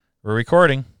We're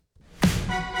recording.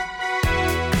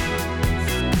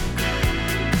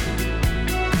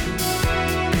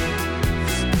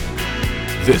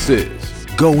 This is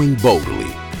Going Boldly,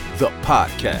 the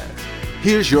podcast.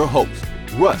 Here's your host,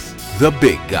 Russ the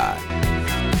Big Guy.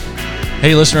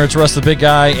 Hey, listener, it's Russ the Big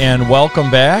Guy, and welcome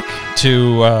back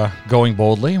to Going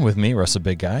Boldly with me, Russ the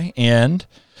Big Guy. And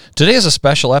today is a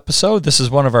special episode. This is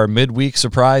one of our midweek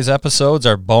surprise episodes,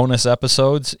 our bonus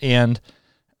episodes. And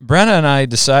Brenna and I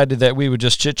decided that we would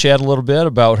just chit-chat a little bit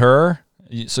about her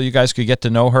so you guys could get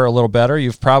to know her a little better.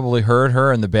 You've probably heard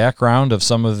her in the background of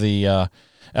some of the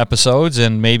episodes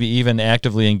and maybe even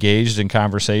actively engaged in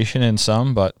conversation in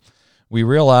some, but I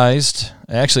realized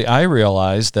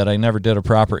that I never did a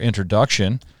proper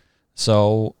introduction.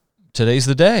 So today's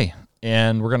the day,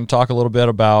 and we're going to talk a little bit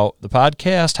about the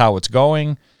podcast, how it's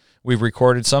going. We've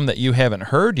recorded some that you haven't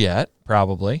heard yet,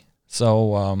 probably.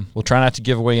 So we'll try not to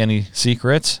give away any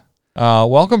secrets.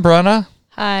 Welcome, Brenna.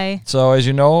 Hi. So as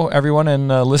you know, everyone in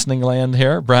listening land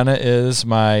here, Brenna is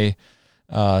my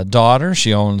daughter.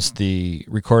 She owns the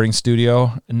recording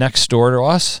studio next door to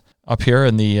us up here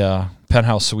in the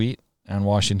penthouse suite on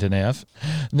Washington Ave.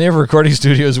 The name of recording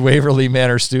studio is Waverly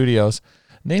Manor Studios,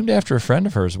 named after a friend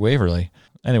of hers, Waverly.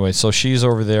 Anyway, so she's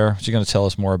over there. She's going to tell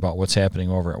us more about what's happening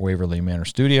over at Waverly Manor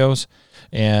Studios,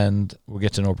 and we'll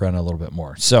get to know Brenna a little bit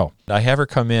more. So I have her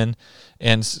come in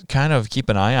and kind of keep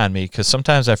an eye on me because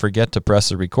sometimes I forget to press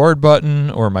the record button,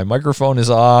 or my microphone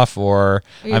is off, or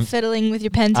I'm fiddling with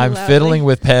your pen too I'm loudly. fiddling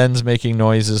with pens, making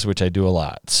noises, which I do a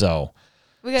lot. So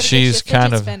we gotta she's get you a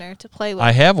kind fidget of spinner to play with.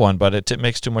 I have one, but it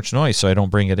makes too much noise, so I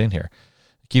don't bring it in here.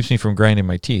 It keeps me from grinding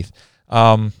my teeth.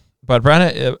 But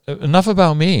Brenna, enough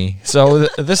about me. So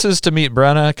this is to meet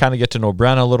Brenna, kind of get to know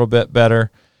Brenna a little bit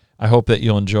better. I hope that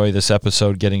you'll enjoy this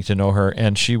episode, getting to know her,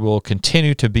 and she will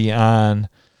continue to be on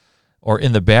or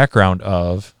in the background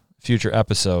of future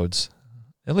episodes,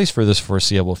 at least for this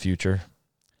foreseeable future.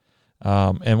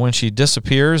 And when she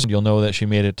disappears, you'll know that she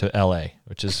made it to L.A.,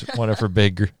 which is one of her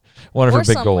big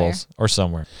goals, or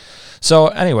somewhere. So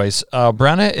anyways,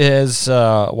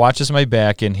 Brenna watches my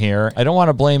back in here. I don't want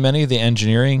to blame any of the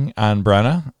engineering on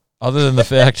Brenna, other than the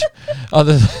fact,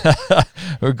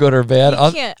 or good or bad.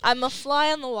 You can't. I'm a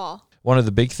fly on the wall. One of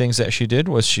the big things that she did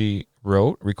was she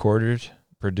wrote, recorded,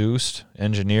 produced,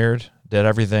 engineered, did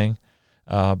everything,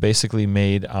 basically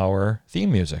made our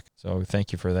theme music. So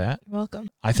thank you for that. You're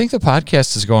welcome. I think the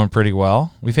podcast is going pretty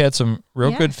well. We've had some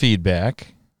real good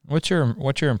feedback. What's your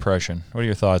impression? What are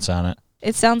your thoughts on it?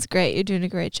 It sounds great. You're doing a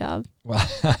great job. Well,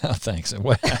 thanks.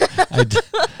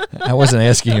 I wasn't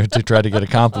asking you to try to get a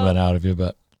compliment out of you,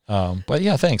 but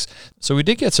yeah, thanks. So we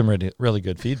did get some really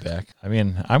good feedback. I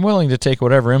mean, I'm willing to take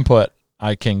whatever input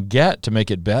I can get to make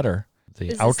it better.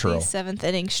 Is outro. this the 7th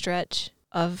inning stretch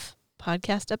of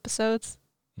podcast episodes?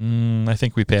 I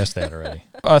think we passed that already.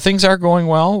 Things are going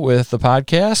well with the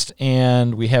podcast,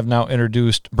 and we have now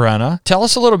introduced Brenna. Tell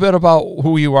us a little bit about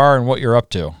who you are and what you're up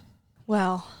to.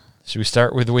 Well, should we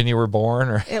start with when you were born?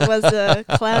 Or it was a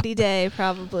cloudy day,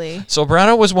 probably. So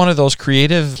Brenna was one of those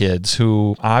creative kids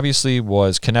who obviously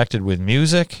was connected with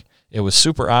music. It was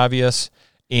super obvious,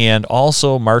 and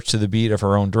also marched to the beat of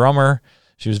her own drummer.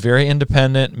 She was very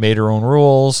independent, made her own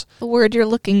rules. The word you're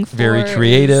looking for very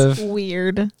creative. Is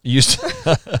weird. Used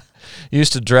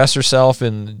to dress herself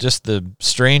in just the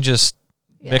strangest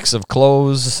mix of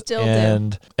clothes. Still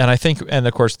and I think, and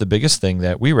of course, the biggest thing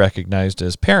that we recognized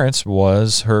as parents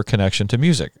was her connection to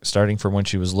music, starting from when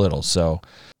she was little. So,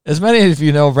 as many of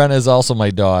you know, Brenna is also my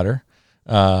daughter,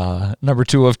 number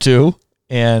 2 of 2,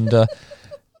 and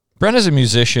Brenna's a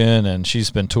musician, and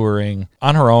she's been touring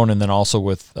on her own, and then also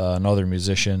with another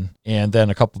musician, and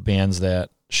then a couple bands that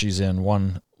she's in.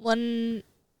 One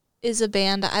is a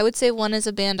band. I would say one is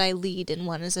a band I lead, and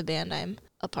one is a band I'm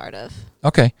a part of.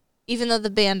 Okay. Even though the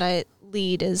band I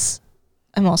lead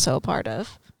I'm also a part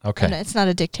of. Okay. And it's not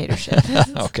a dictatorship.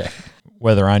 Okay.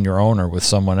 Whether on your own or with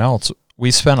someone else, we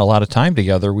spent a lot of time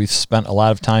together. We've spent a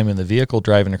lot of time in the vehicle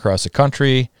driving across the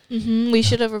country. Mm-hmm. We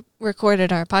should have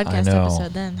recorded our podcast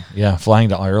episode then. Yeah, flying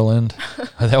to Ireland.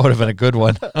 That would have been a good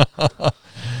one.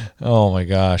 Oh my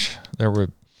gosh.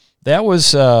 That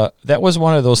was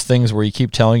one of those things where you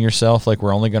keep telling yourself, like,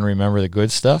 we're only going to remember the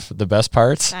good stuff, the best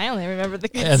parts. I only remember the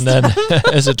good and stuff. And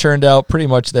then, as it turned out, pretty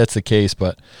much that's the case.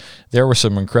 But there were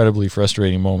some incredibly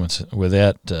frustrating moments with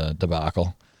that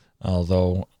debacle.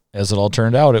 Although, as it all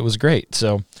turned out, it was great.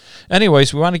 So,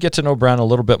 anyways, we want to get to know Brenna a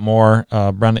little bit more.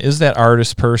 Brenna is that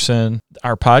artist person.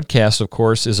 Our podcast, of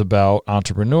course, is about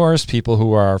entrepreneurs, people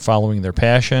who are following their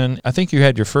passion. I think you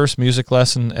had your first music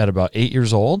lesson at about 8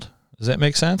 years old. Does that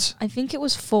make sense? I think it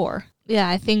was 4. Yeah,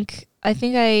 I think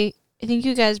I I think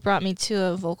you guys brought me to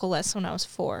a vocal lesson when I was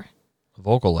 4.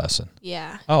 Vocal lesson.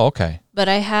 Yeah. Oh, okay. But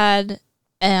I had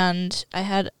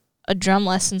a drum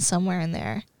lesson somewhere in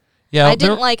there. Yeah, I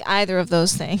didn't like either of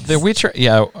those things. Well,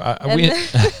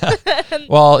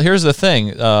 here's the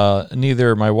thing.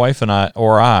 Neither my wife and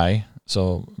I,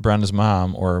 so Brenda's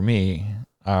mom or me,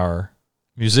 are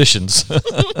musicians,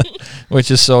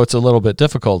 it's a little bit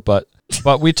difficult. But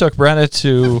we took Brenda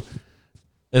to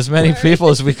as many people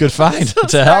as we could find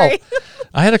to help.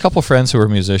 I had a couple friends who were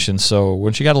musicians, so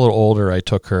when she got a little older, I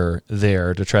took her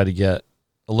there to try to get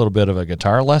a little bit of a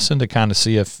guitar lesson to kind of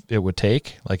see if it would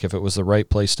take, like if it was the right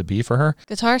place to be for her.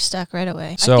 Guitar stuck right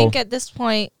away. So, I think at this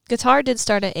point, guitar did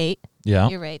start at 8. Yeah.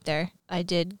 You're right there. I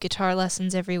did guitar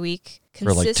lessons every week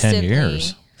For like 10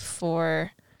 years.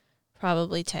 For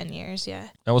probably 10 years, yeah.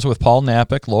 That was with Paul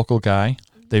Napick, local guy.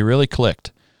 They really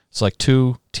clicked. It's like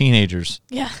 2 teenagers.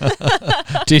 Yeah.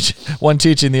 One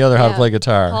teaching the other how to play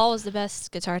guitar. Paul was the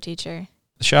best guitar teacher.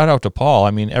 Shout out to Paul.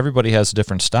 I mean, everybody has a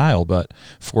different style, but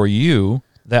for you,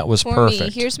 that was for perfect. Me,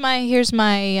 here's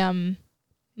my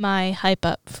my hype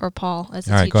up for Paul as a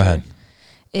teacher. All right, go ahead.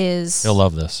 He'll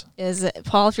love this.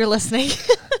 Paul, if you're listening,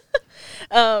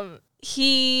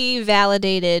 he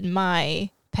validated my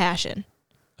passion.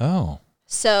 Oh.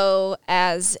 So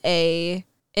as an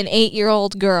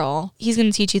 8-year-old girl, he's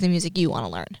going to teach you the music you want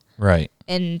to learn. Right.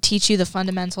 And teach you the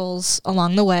fundamentals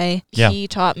along the way. Yeah. He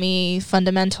taught me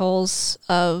fundamentals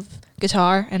of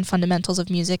guitar and fundamentals of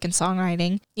music and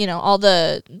songwriting. You know, all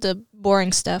the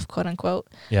boring stuff, quote unquote.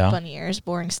 Yeah. Bunny ears,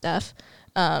 boring stuff.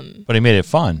 But he made it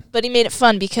fun. But he made it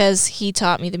fun because he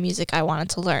taught me the music I wanted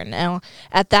to learn. Now,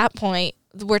 at that point,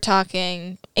 we're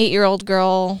talking 8-year-old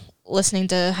girl listening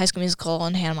to High School Musical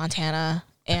and Hannah Montana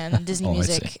and Disney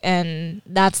music, and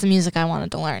that's the music I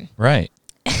wanted to learn. Right.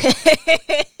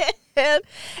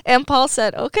 and Paul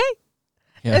said, okay.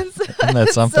 Yeah. Isn't that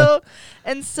something?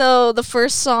 So the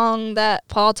first song that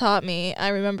Paul taught me, I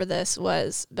remember this,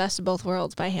 was Best of Both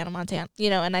Worlds by Hannah Montana. You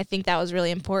know, and I think that was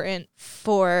really important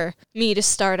for me to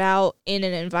start out in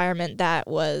an environment that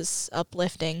was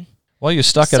uplifting. Well, you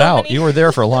stuck it out. You were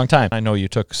there for a long time. I know you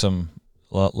took some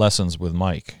lessons with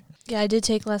Mike. Yeah, I did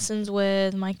take lessons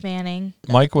with Mike Manning.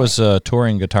 Mike was a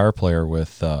touring guitar player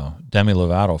with Demi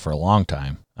Lovato for a long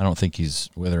time. I don't think he's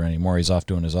with her anymore. He's off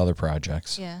doing his other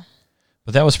projects. Yeah.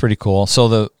 But that was pretty cool.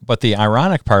 But the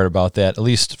ironic part about that, at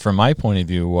least from my point of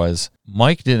view, was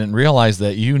Mike didn't realize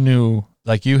that you knew,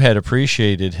 like you had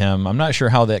appreciated him. I'm not sure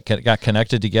how that got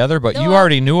connected together, but you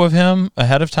already knew of him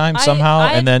ahead of time somehow,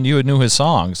 and then you knew his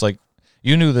songs. Like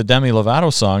you knew the Demi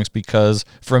Lovato songs because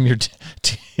from your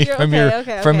your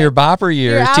bopper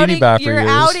years, teeny bopper years. You're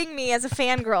outing me as a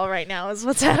fangirl right now is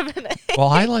what's happening. Well,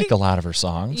 I like a lot of her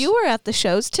songs. You were at the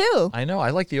shows too. I know. I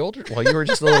like the older. Well, you were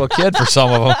just a little kid for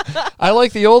some of them. I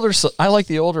like the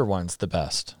older ones the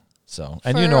best. So,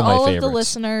 and for you know my favorites. For all of the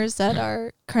listeners that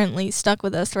are currently stuck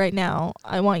with us right now,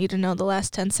 I want you to know the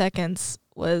last 10 seconds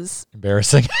was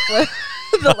embarrassing.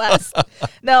 The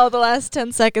last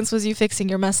 10 seconds was you fixing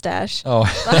your mustache. Oh,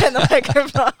 behind the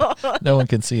microphone. No one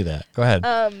can see that. Go ahead.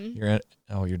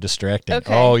 You're distracting.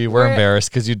 Okay. Oh, you were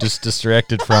embarrassed because you just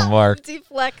distracted from Mark.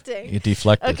 Deflecting. You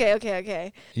deflected.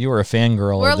 Okay. You were a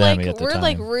fangirl of Demi at the time. We're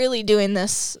like really doing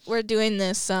this. We're doing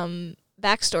this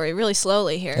backstory really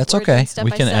slowly here. That's okay.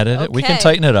 We can edit it. We can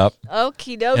tighten it up.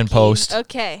 Okie dokie. And post.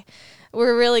 Okay.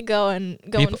 We're really going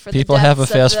for the people have a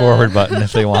fast forward button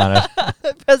if they want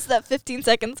it. Press that 15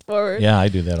 seconds forward. Yeah, I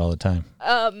do that all the time.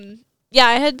 Yeah,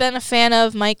 I had been a fan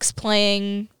of Mike's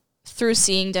playing through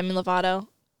seeing Demi Lovato,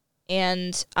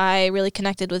 and I really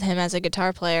connected with him as a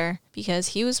guitar player because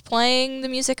he was playing the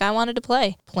music I wanted to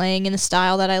play, playing in a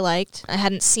style that I liked. I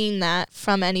hadn't seen that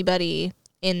from anybody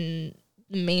in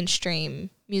the mainstream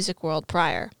music world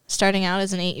prior. Starting out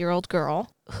as an 8-year-old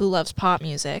girl who loves pop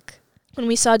music, when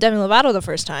we saw Demi Lovato the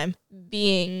first time,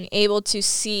 being able to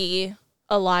see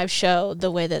a live show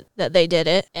the way that they did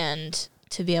it and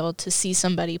to be able to see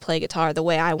somebody play guitar the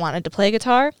way I wanted to play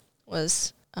guitar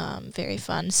was very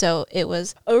fun. So it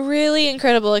was a really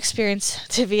incredible experience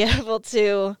to be able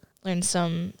to learn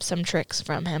some tricks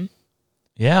from him.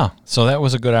 Yeah, so that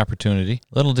was a good opportunity.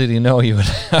 Little did he know you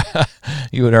had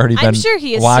already been watching. I'm sure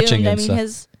he assumed. I mean,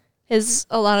 his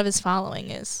a lot of his following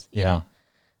is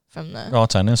from the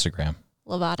it's on Instagram.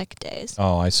 Lovatic days.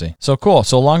 Oh, I see. So cool.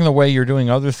 So along the way, you're doing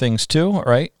other things too,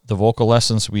 right? The vocal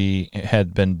lessons we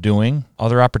had been doing,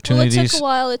 other opportunities.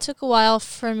 Well, it took a while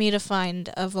for me to find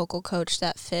a vocal coach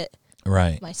that fit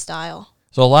my style.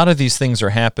 So a lot of these things are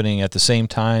happening at the same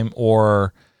time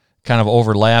or kind of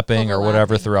overlapping or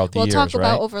whatever throughout the years, right? We'll talk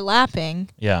about overlapping.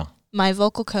 Yeah. My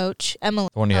vocal coach, Emily.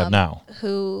 The one you have now.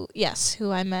 Who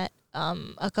I met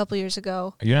a couple years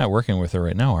ago. You're not working with her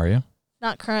right now, are you?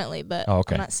 Not currently, but Oh,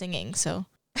 okay. I'm not singing, so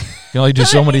You can only do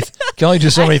so many. Can only do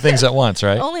so many things at once, I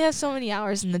right? only have so many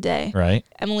hours in the day. Right.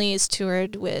 Emily is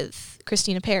toured with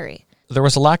Christina Perri. There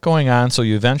was a lot going on, so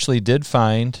you eventually did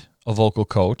find a vocal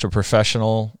coach, a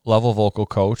professional level vocal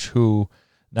coach who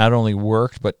not only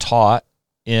worked but taught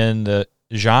in the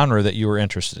genre that you were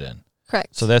interested in.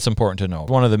 Correct. So that's important to know.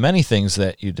 One of the many things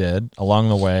that you did along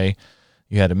the way,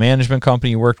 you had a management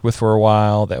company you worked with for a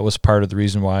while. That was part of the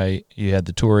reason why you had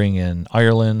the touring in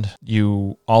Ireland.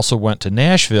 You also went to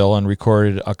Nashville and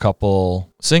recorded a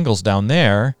couple singles down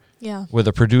there Yeah. with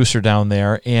a producer down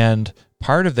there. And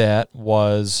part of that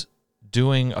was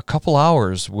doing a couple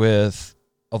hours with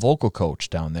a vocal coach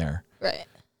down there. Right.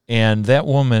 And that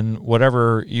woman,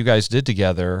 whatever you guys did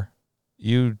together,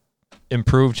 you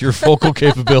improved your vocal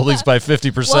capabilities by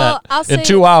 50% Well, I'll in say-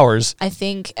 2 hours. I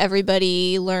think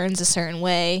everybody learns a certain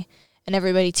way and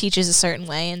everybody teaches a certain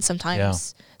way, and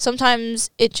sometimes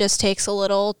it just takes a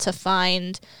little to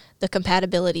find the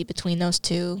compatibility between those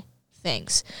two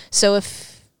things. So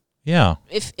Yeah.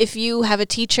 if you have a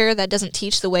teacher that doesn't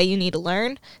teach the way you need to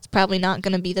learn, it's probably not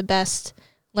going to be the best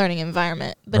learning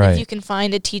environment. But Right. if you can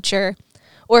find a teacher,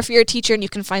 or if you're a teacher and you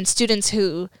can find students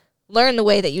who learn the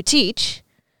way that you teach,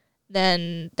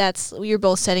 then you're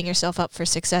both setting yourself up for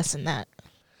success in that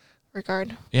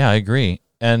regard. Yeah, I agree.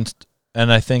 And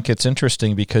I think it's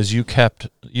interesting because you kept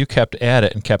at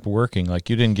it and kept working. Like,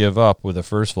 you didn't give up with the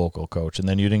first vocal coach, and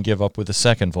then you didn't give up with the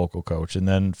second vocal coach, and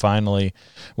then finally,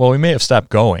 well, we may have stopped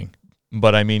going,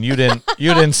 but I mean, you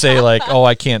didn't say like, "Oh,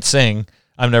 I can't sing.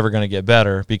 I'm never going to get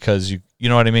better," because you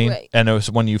know what I mean? Right. And it was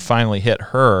when you finally hit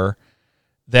her,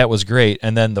 that was great.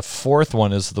 And then the fourth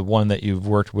one is the one that you've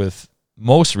worked with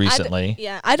most recently.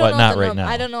 I don't but know not what the right now.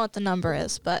 I don't know what the number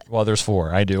is, but Well, there's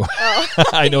 4. I do. oh.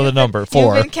 I know the number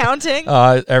 4. You've been counting?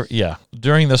 Yeah.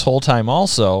 During this whole time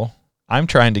also, I'm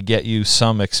trying to get you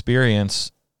some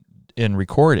experience in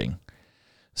recording.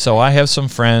 So I have some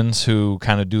friends who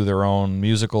kind of do their own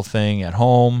musical thing at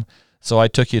home. So I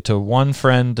took you to one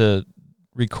friend to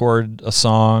record a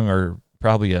song, or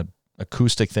probably a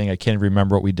acoustic thing. I can't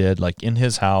remember what we did, like in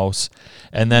his house.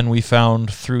 And then we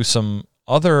found through some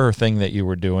other thing that you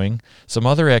were doing, some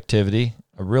other activity,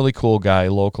 a really cool guy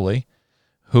locally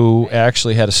who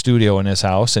actually had a studio in his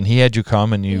house, and he had you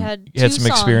come and you had had 2 some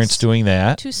experience songs. doing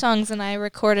that. 2 songs, and I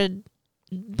recorded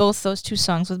both those 2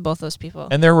 songs with both those people.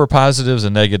 And there were positives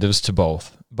and negatives to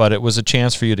both, but it was a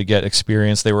chance for you to get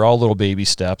experience. They were all little baby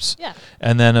steps. Yeah.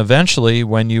 And then eventually,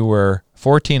 when you were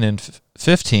 14 and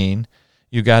 15,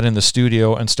 you got in the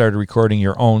studio and started recording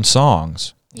your own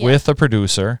songs Yeah. with a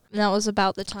producer. And that was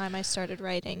about the time I started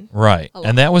writing. Right. a lot.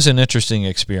 And that was an interesting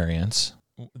experience.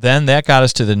 Then that got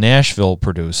us to the Nashville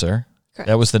producer. Correct.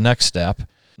 That was the next step.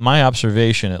 My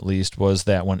observation, at least, was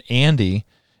that when Andy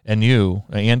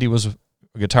was a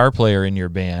guitar player in your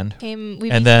band. We And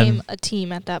became then a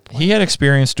team at that point. He had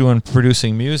experience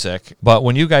producing music, but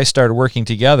when you guys started working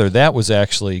together, that was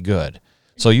actually good.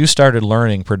 So you started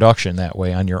learning production that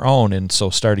way on your own, and so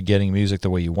started getting music the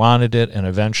way you wanted it, and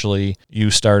eventually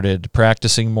you started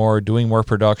practicing more, doing more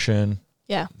production.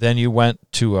 Yeah. Then you went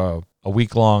to a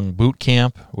week-long boot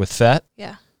camp with FET,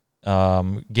 Yeah.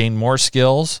 gained more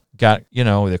skills, got,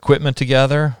 the equipment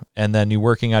together, and then you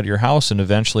working out of your house, and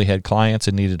eventually had clients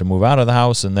and needed to move out of the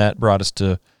house, and that brought us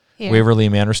to Here. Waverly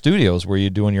Manor Studios, where you're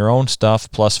doing your own stuff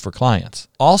plus for clients.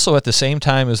 Also at the same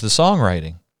time as the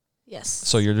songwriting. Yes.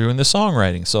 So you're doing the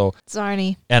songwriting. So,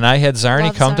 Zarni. and I had Zarni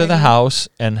Love come to the Zarni. house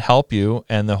and help you,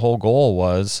 and the whole goal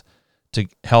was to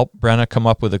help Brenna come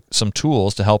up with some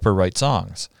tools to help her write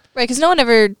songs. Right, because no one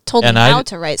ever told And me I how did-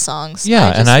 to write songs.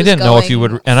 Yeah, just and I was didn't know if you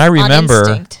going would. And I on remember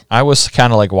instinct. I was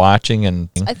kind of like watching, and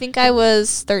I think I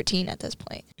was 13 at this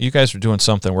point. you guys were doing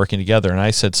something, working together, and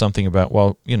I said something about,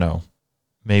 well,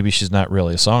 maybe she's not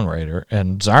really a songwriter.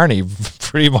 And Zarni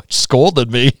pretty much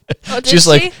scolded me. Oh, did She's she?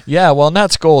 like, yeah, well,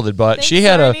 not scolded, but Thanks, she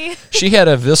had Zarni. she had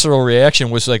a visceral reaction,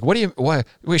 was like, why?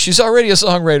 Wait, she's already a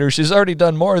songwriter. She's already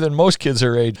done more than most kids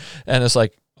her age. And it's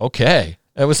like, okay.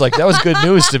 It was like, that was good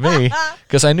news to me,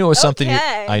 because I knew it was something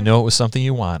Okay. I know it was something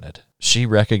you wanted. She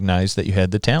recognized that you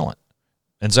had the talent.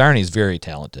 And Zarni's very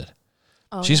talented.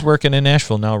 Oh, She's yeah. working in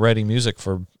Nashville now, writing music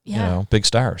for Yeah. big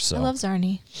stars. So I love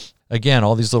Zarni. again,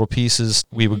 all these little pieces.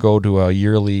 We would go to a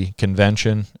yearly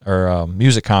convention, or a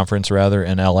music conference rather,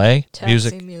 in LA.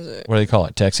 Music. What do they call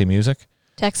it? Taxi music.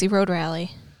 Taxi Road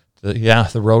Rally.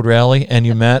 The road rally, and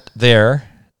you met there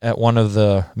at one of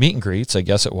the meet and greets. I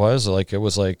guess it was like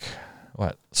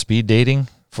what, speed dating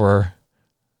for.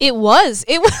 It was.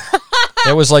 It was.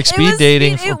 It was like speed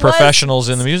dating for it was- professionals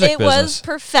in the music it business. was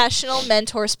professional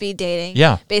mentor speed dating.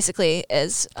 Yeah. Basically,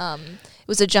 as it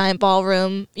was a giant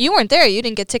ballroom. You weren't there. You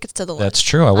didn't get tickets to the lunch. That's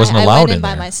true. I wasn't allowed I went in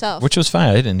there. by myself. Which was fine.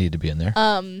 I didn't need to be in there.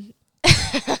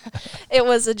 It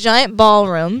was a giant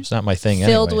ballroom. It's not my thing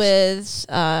filled anyways.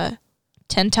 with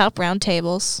 10 top round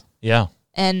tables. Yeah.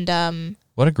 And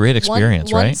what a great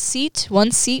experience, one right?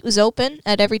 One seat was open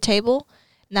at every table,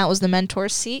 and that was the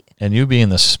mentor's seat. And you being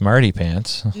the smarty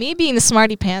pants. Me being the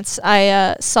smarty pants,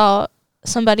 I saw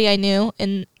somebody I knew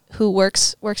who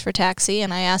works for Taxi,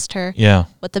 and I asked her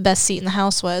what the best seat in the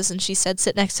house was, and she said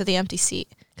sit next to the empty seat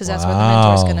because that's where the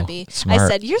mentor's going to be. Smart. I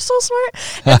said, you're so smart.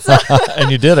 And, so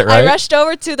and you did it, right? I rushed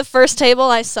over to the first table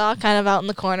I saw kind of out in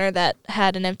the corner that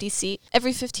had an empty seat.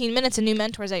 Every 15 minutes, a new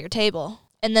mentor's at your table,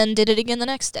 and then did it again the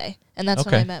next day. And that's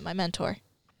when I met my mentor,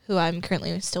 who I'm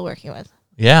currently still working with.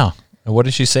 Yeah. And what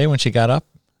did she say when she got up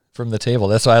from the table?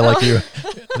 That's why I like you.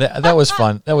 That was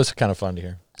fun. That was kind of fun to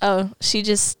hear. Oh, she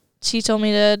told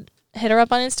me to hit her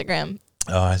up on Instagram.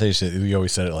 Oh, I think you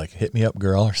always said it like, hit me up,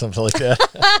 girl, or something like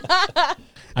that.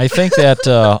 I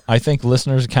think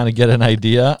listeners kind of get an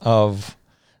idea of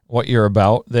what you're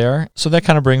about there. So that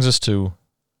kind of brings us to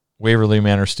Waverly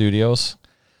Manor Studios.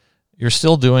 You're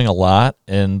still doing a lot,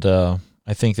 and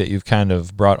I think that you've kind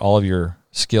of brought all of your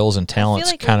skills and talents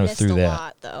I feel like kind we of missed through a that.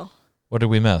 lot, though. What did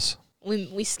we miss?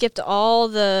 We skipped all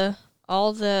the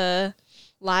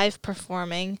live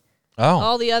performing,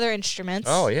 all the other instruments.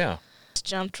 Oh, yeah. Just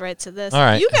jumped right to this. All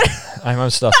right. You I'm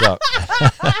stuffed up.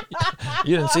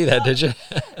 You didn't see that, did you?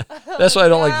 That's why I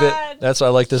don't like that's why I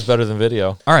like this better than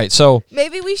video. All right, so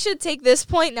maybe we should take this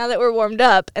point now that we're warmed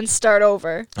up and start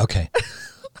over. Okay.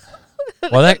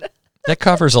 Well, that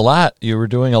covers a lot. You were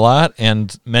doing a lot,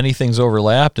 and many things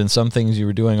overlapped, and some things you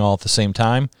were doing all at the same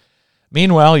time.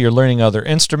 Meanwhile, you're learning other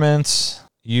instruments.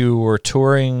 You were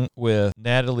touring with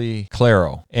Natalie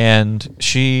Claro, and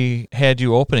she had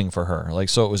you opening for her. Like,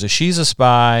 so it was a She's a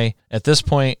Spy. At this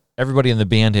point, everybody in the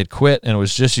band had quit, and it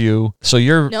was just you. So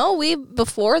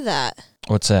before that.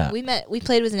 What's that? We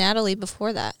played with Natalie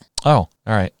before that. Oh, all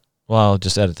right. Well, I'll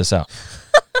just edit this out.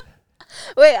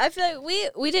 Wait, I feel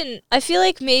like we didn't. I feel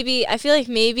like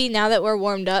maybe now that we're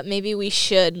warmed up, maybe we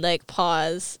should like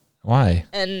pause. Why?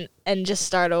 And just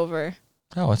start over.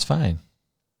 Oh, it's fine.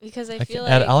 Because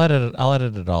I'll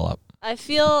edit it all up.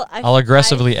 I'll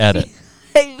aggressively edit.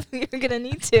 You're gonna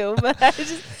need to, but I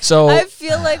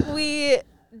feel like we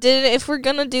didn't. If we're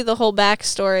gonna do the whole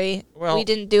backstory, we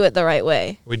didn't do it the right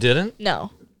way. We didn't?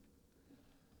 No.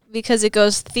 Because it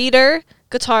goes theater,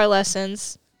 guitar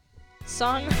lessons,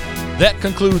 song. That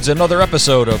concludes another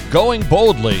episode of Going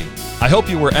Boldly. I hope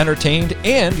you were entertained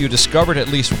and you discovered at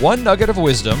least one nugget of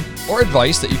wisdom or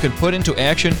advice that you can put into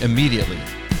action immediately.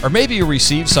 Or maybe you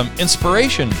received some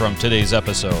inspiration from today's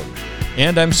episode.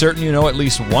 And I'm certain you know at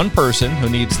least one person who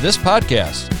needs this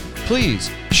podcast. Please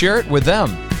share it with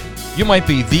them. You might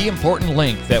be the important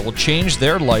link that will change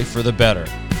their life for the better.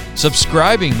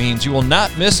 Subscribing means you will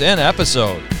not miss an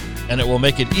episode, and it will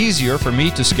make it easier for me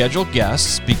to schedule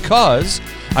guests because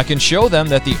I can show them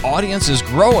that the audience is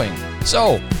growing.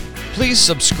 So, please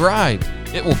subscribe.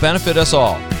 It will benefit us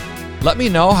all. Let me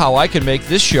know how I can make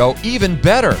this show even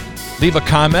better. Leave a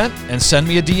comment and send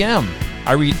me a DM.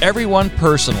 I read everyone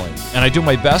personally, and I do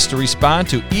my best to respond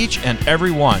to each and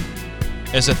every one.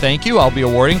 As a thank you, I'll be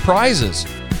awarding prizes.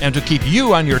 And to keep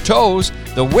you on your toes,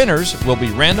 the winners will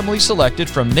be randomly selected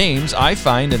from names I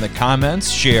find in the comments,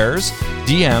 shares,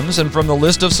 DMs, and from the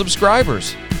list of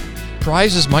subscribers.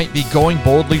 Prizes might be Going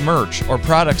Boldly merch or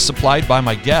products supplied by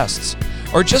my guests,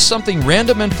 or just something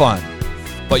random and fun.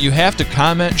 But you have to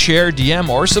comment, share, DM,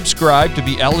 or subscribe to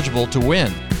be eligible to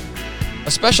win.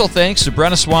 A special thanks to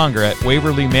Brenna Swanger at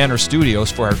Waverly Manor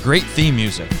Studios for our great theme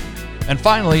music. And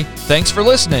finally, thanks for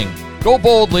listening. Go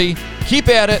boldly, keep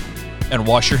at it, and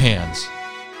wash your hands.